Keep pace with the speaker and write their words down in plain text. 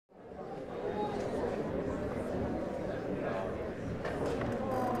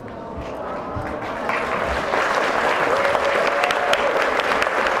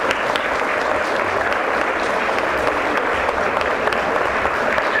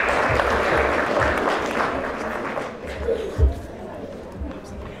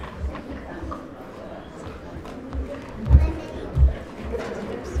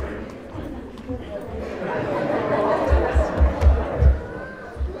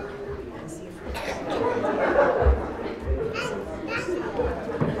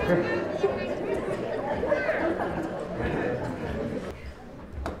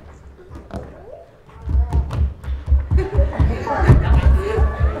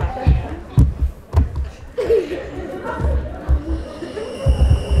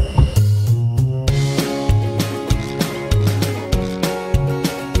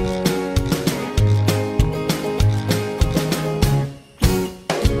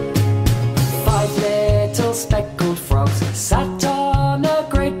speckled frogs sat on a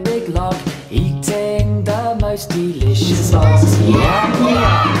great big log, eating the most delicious bugs. Yum,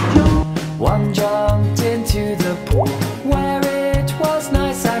 yum! One jumped into the pool where it was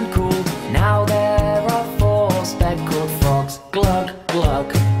nice and cool. Now there are 4 speckled frogs. Glug,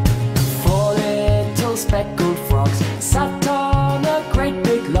 glug. 4 little speckled frogs sat on a great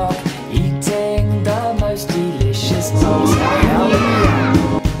big log, eating the most delicious bugs. Yum,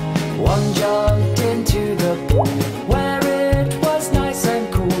 yum! One jumped into the pool where it was nice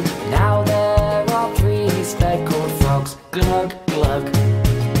and cool. Now there are 3 speckled frogs. Glug, glug.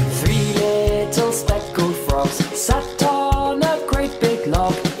 3 little speckled frogs sat on a great big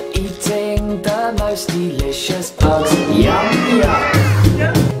log, eating the most delicious bugs. Yum, yum!